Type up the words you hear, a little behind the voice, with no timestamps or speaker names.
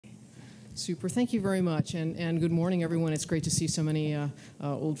Super. Thank you very much, and good morning, everyone. It's great to see so many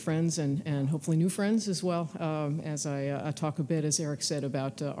old friends and hopefully new friends as well as I talk a bit, as Eric said,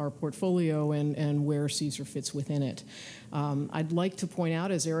 about our portfolio and where CSER fits within it. I'd like to point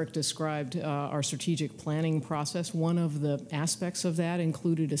out, as Eric described, our strategic planning process. One of the aspects of that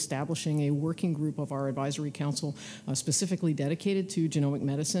included establishing a working group of our advisory council specifically dedicated to genomic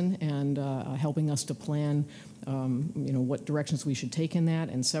medicine and helping us to plan what directions we should take in that,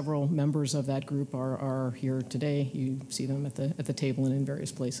 and several members of that group are here today. You see them at the table and in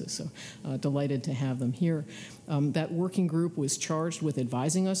various places, so delighted to have them here. That working group was charged with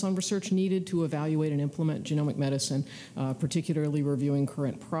advising us on research needed to evaluate and implement genomic medicine, particularly reviewing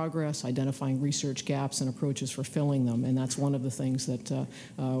current progress, identifying research gaps and approaches for filling them, and that's one of the things that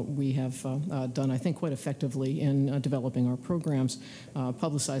we have done, I think, quite effectively in developing our programs,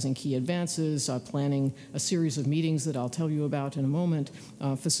 publicizing key advances, planning a series of meetings that I'll tell you about in a moment,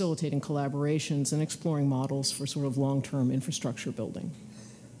 facilitating collaborations, and exploring models for sort of long-term infrastructure building.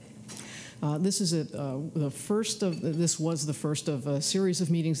 This was the first of a series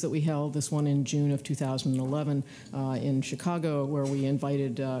of meetings that we held, this one in June of 2011 in Chicago, where we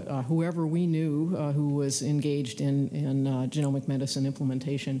invited whoever we knew who was engaged in genomic medicine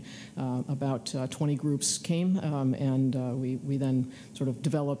implementation. About 20 groups came, and we then sort of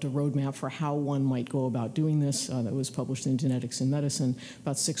developed a roadmap for how one might go about doing this that was published in Genetics in Medicine.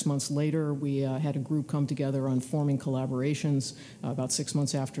 About 6 months later, we had a group come together on forming collaborations. About 6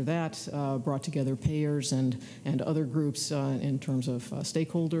 months after that, brought together payers and other groups in terms of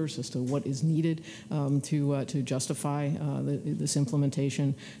stakeholders as to what is needed to justify this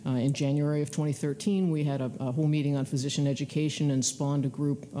implementation. In January of 2013, we had a whole meeting on physician education and spawned a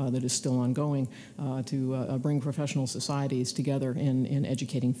group that is still ongoing to bring professional societies together in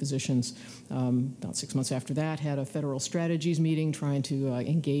educating physicians. About 6 months after that, had a federal strategies meeting trying to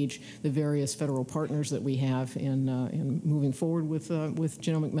engage the various federal partners that we have in moving forward with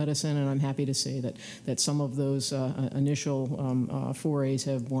genomic medicine, and I'm happy to say that some of those initial forays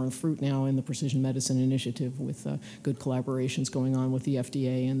have borne fruit now in the Precision Medicine Initiative, with good collaborations going on with the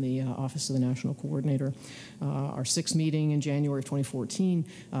FDA and the Office of the National Coordinator. Our sixth meeting in January of 2014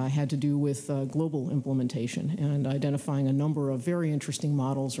 had to do with global implementation and identifying a number of very interesting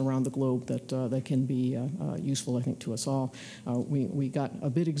models around the globe that can be useful, I think, to us all. We got a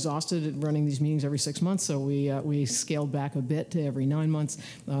bit exhausted at running these meetings every 6 months, so we scaled back a bit to every 9 months.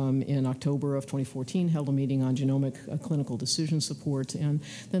 In October of 2014, held a meeting on genomic clinical decision support, and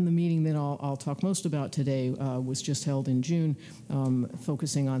then the meeting that I'll talk most about today was just held in June,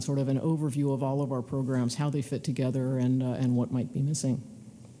 focusing on sort of an overview of all of our programs, how they fit together, and what might be missing.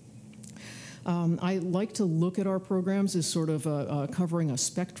 I like to look at our programs as sort of covering a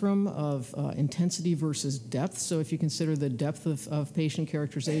spectrum of intensity versus depth. So if you consider the depth of patient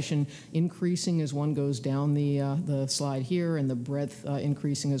characterization increasing as one goes down the slide here, and the breadth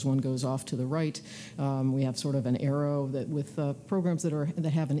increasing as one goes off to the right, we have sort of an arrow that with programs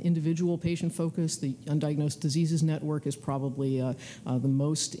that have an individual patient focus. The Undiagnosed Diseases Network is probably the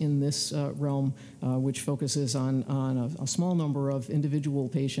most in this realm, which focuses on a small number of individual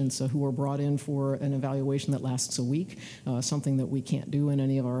patients who are brought in for an evaluation that lasts a week, something that we can't do in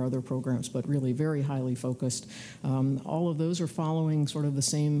any of our other programs, but really very highly focused. All of those are following sort of the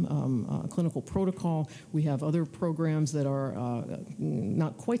same clinical protocol. We have other programs that are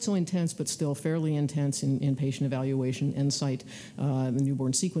not quite so intense, but still fairly intense in patient evaluation. Insight, the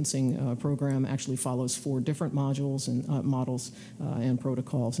newborn sequencing program, actually follows 4 different modules and models and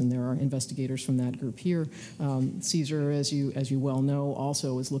protocols, and there are investigators from that group here. CSER, as you well know,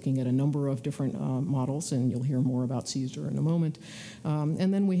 also is looking at a number of different models, and you'll hear more about CSER in a moment.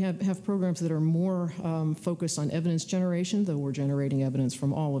 And then we have programs that are more focused on evidence generation, though we're generating evidence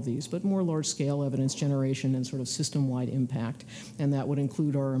from all of these, but more large-scale evidence generation and sort of system-wide impact. And that would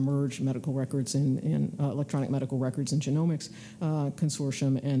include our eMERGE medical records in electronic medical records and genomics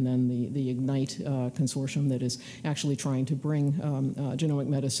consortium, and then the IGNITE consortium that is actually trying to bring genomic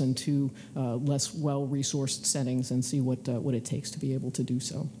medicine to less well-resourced settings and see what it takes to be able to do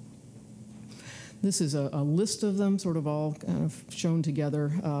so. This is a list of them, sort of all kind of shown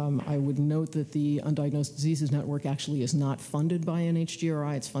together. I would note that the Undiagnosed Diseases Network actually is not funded by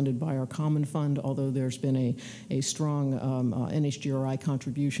NHGRI. It's funded by our common fund, although there's been a strong NHGRI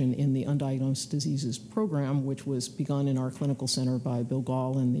contribution in the Undiagnosed Diseases program, which was begun in our clinical center by Bill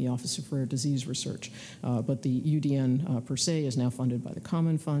Gall and the Office of Rare Disease Research. But the UDN per se is now funded by the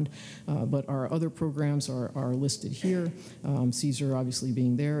common fund. But our other programs are listed here. CSER obviously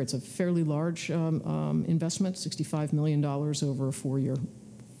being there. It's a fairly large investment, $65 million over a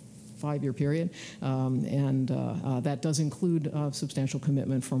 5-year period, and that does include substantial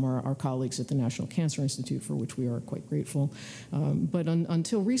commitment from our colleagues at the National Cancer Institute, for which we are quite grateful. But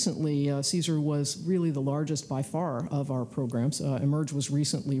until recently, CSER was really the largest by far of our programs. eMERGE was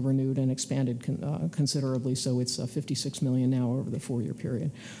recently renewed and expanded considerably, so it's $56 million now over the 4-year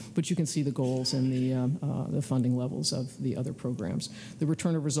period. But you can see the goals and the funding levels of the other programs. The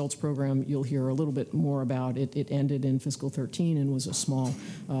Return of Results program, you'll hear a little bit more about. It ended in fiscal 13 and was a small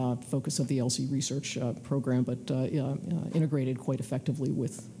focus of the LC research program, but integrated quite effectively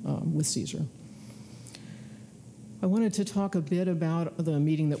with CSER. I wanted to talk a bit about the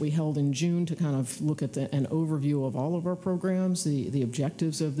meeting that we held in June to kind of look at an overview of all of our programs, the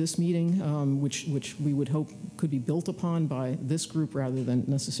objectives of this meeting, which we would hope could be built upon by this group rather than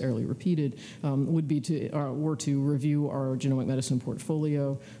necessarily repeated, were to review our genomic medicine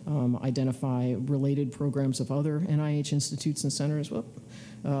portfolio, identify related programs of other NIH institutes and centers,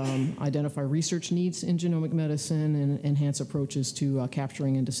 identify research needs in genomic medicine, and enhance approaches to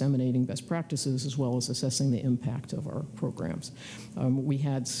capturing and disseminating best practices, as well as assessing the impact of our programs. We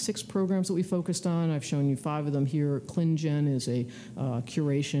had 6 programs that we focused on. I've shown you 5 of them here. ClinGen is a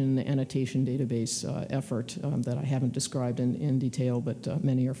curation annotation database effort that I haven't described in detail, but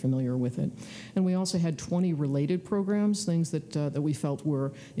many are familiar with it. And we also had 20 related programs, things that we felt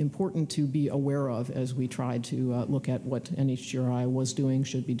were important to be aware of as we tried to look at what NHGRI was doing,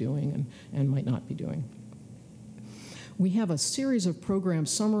 should be doing, and might not be doing. We have a series of program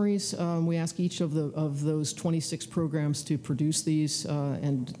summaries. We ask each of those 26 programs to produce these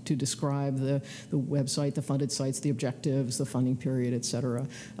and to describe the website, the funded sites, the objectives, the funding period, et cetera.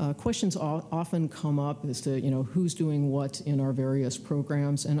 Questions often come up as to who's doing what in our various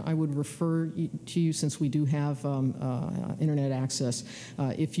programs, and I would refer to you, since we do have internet access,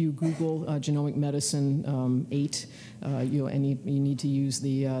 if you Google Genomic Medicine 8, and you need to use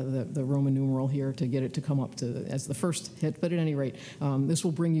the Roman numeral here to get it to come up as the first hit, but at any rate, this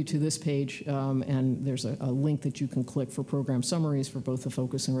will bring you to this page, and there's a link that you can click for program summaries for both the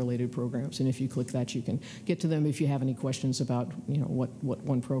focus and related programs, and if you click that, you can get to them if you have any questions about what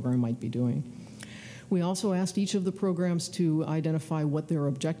one program might be doing. We also asked each of the programs to identify what their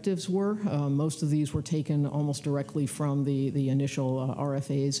objectives were. Most of these were taken almost directly from the initial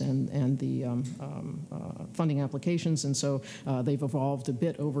RFAs and the funding applications, and so they've evolved a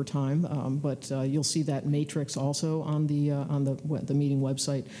bit over time. But you'll see that matrix also on the meeting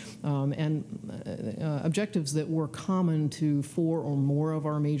website, and objectives that were common to 4 or more of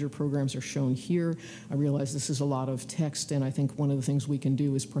our major programs are shown here. I realize this is a lot of text, and I think one of the things we can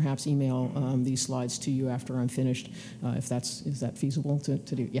do is perhaps email these slides to you after I'm finished, is that feasible to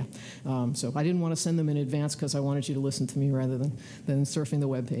do? Yeah. So I didn't want to send them in advance because I wanted you to listen to me rather than surfing the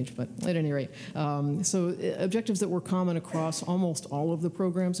web page. But at any rate, so objectives that were common across almost all of the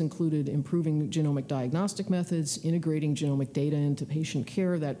programs included improving genomic diagnostic methods, integrating genomic data into patient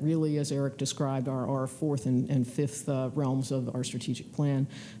care. That really, as Eric described, are our 4th and 5th realms of our strategic plan.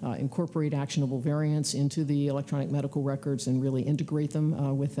 Incorporate actionable variants into the electronic medical records and really integrate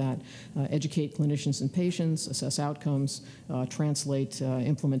them with that. Educate clinicians and patients, assess outcomes, translate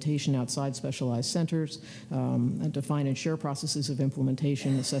implementation outside specialized centers, define and share processes of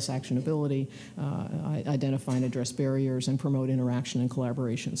implementation, assess actionability, identify and address barriers, and promote interaction and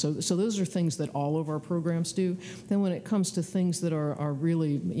collaboration. So those are things that all of our programs do. Then when it comes to things that are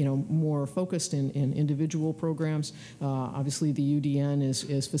really more focused in individual programs, obviously the UDN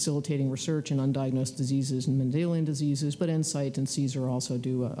is facilitating research in undiagnosed diseases and Mendelian diseases, but NSIGHT and CSER also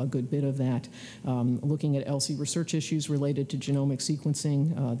do a good bit of that. Looking at LC research issues related to genomic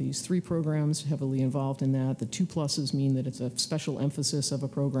sequencing. These 3 programs heavily involved in that. The 2 pluses mean that it's a special emphasis of a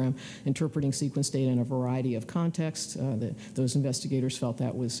program interpreting sequence data in a variety of contexts. Those investigators felt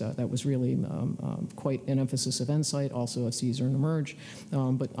that was really quite an emphasis of NSIGHT, also of CSER and eMERGE.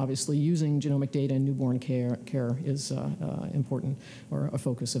 But obviously using genomic data in newborn care is important, or a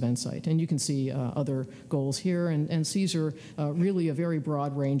focus of NSIGHT. And you can see other goals here, and CSER really a very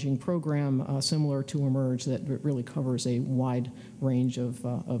broad-ranging program similar to eMERGE that really covers a wide range of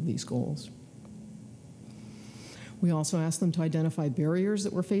these goals. We also asked them to identify barriers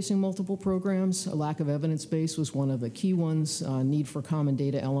that were facing multiple programs. A lack of evidence base was one of the key ones, need for common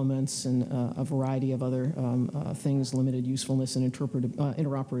data elements, and a variety of other things, limited usefulness and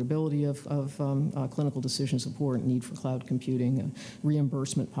interoperability of clinical decision support, need for cloud computing,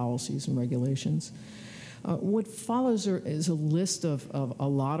 reimbursement policies and regulations. What follows is a list of a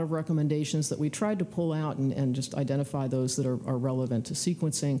lot of recommendations that we tried to pull out and just identify those that are relevant to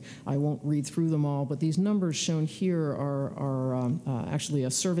sequencing. I won't read through them all, but these numbers shown here are actually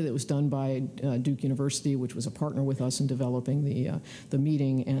a survey that was done by Duke University, which was a partner with us in developing the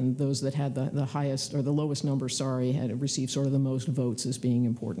meeting, and those that had the highest, or the lowest number, sorry, had received sort of the most votes as being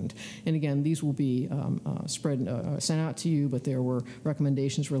important. And again, these will be sent out to you, but there were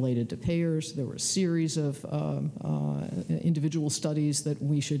recommendations related to payers. There were a series of individual studies that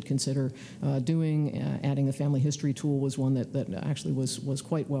we should consider doing. Adding a family history tool was one that actually was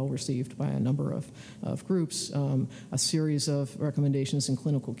quite well received by a number of groups. A series of recommendations in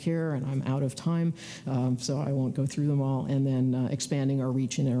clinical care, and I'm out of time, so I won't go through them all. And then expanding our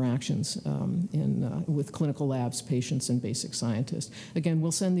reach and interactions with clinical labs, patients, and basic scientists. Again,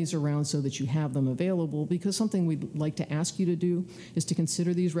 we'll send these around so that you have them available, because something we'd like to ask you to do is to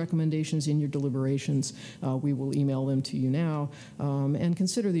consider these recommendations in your deliberations. We will email them to you now, and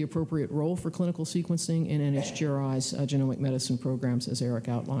consider the appropriate role for clinical sequencing in NHGRI's genomic medicine programs, as Eric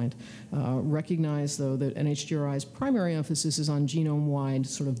outlined. Recognize, though, that NHGRI's primary emphasis is on genome-wide,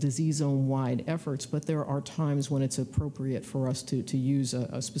 sort of disease zone-wide efforts, but there are times when it's appropriate for us to use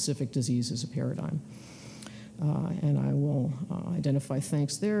a specific disease as a paradigm. And I will identify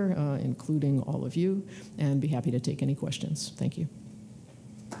thanks there, including all of you, and be happy to take any questions. Thank you.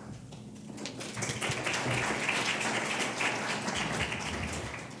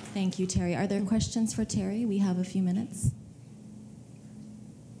 Thank you, Teri. Are there questions for Teri? We have a few minutes.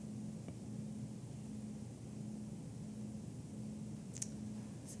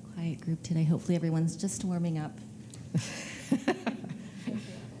 It's a quiet group today. Hopefully everyone's just warming up.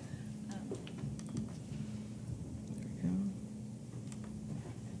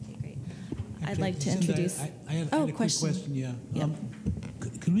 I'd like to introduce. I had a quick question. Yeah. Yep.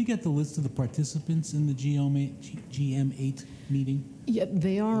 Could we get the list of the participants in the GM8 meeting? Yeah,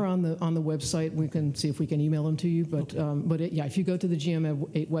 they are on the website. We can see if we can email them to you. But okay. Yeah, if you go to the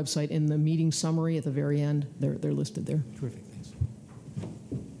GM8 website, in the meeting summary at the very end, they're listed there. Terrific. Thanks.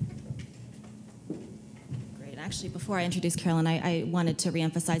 Actually, before I introduce Carolyn, I wanted to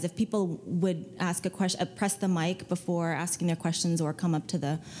reemphasize, if people would ask a question, press the mic before asking their questions, or come up to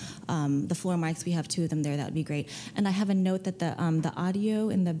the floor mics. We have two of them there. That would be great. And I have a note that the audio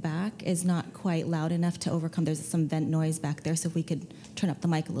in the back is not quite loud enough to overcome. There's some vent noise back there, so if we could turn up the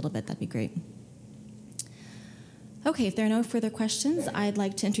mic a little bit, that'd be great. Okay, if there are no further questions, I'd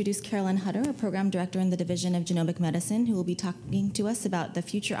like to introduce Carolyn Hutter, a program director in the Division of Genomic Medicine, who will be talking to us about the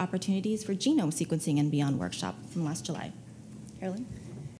future opportunities for genome sequencing and beyond workshop from last July. Carolyn?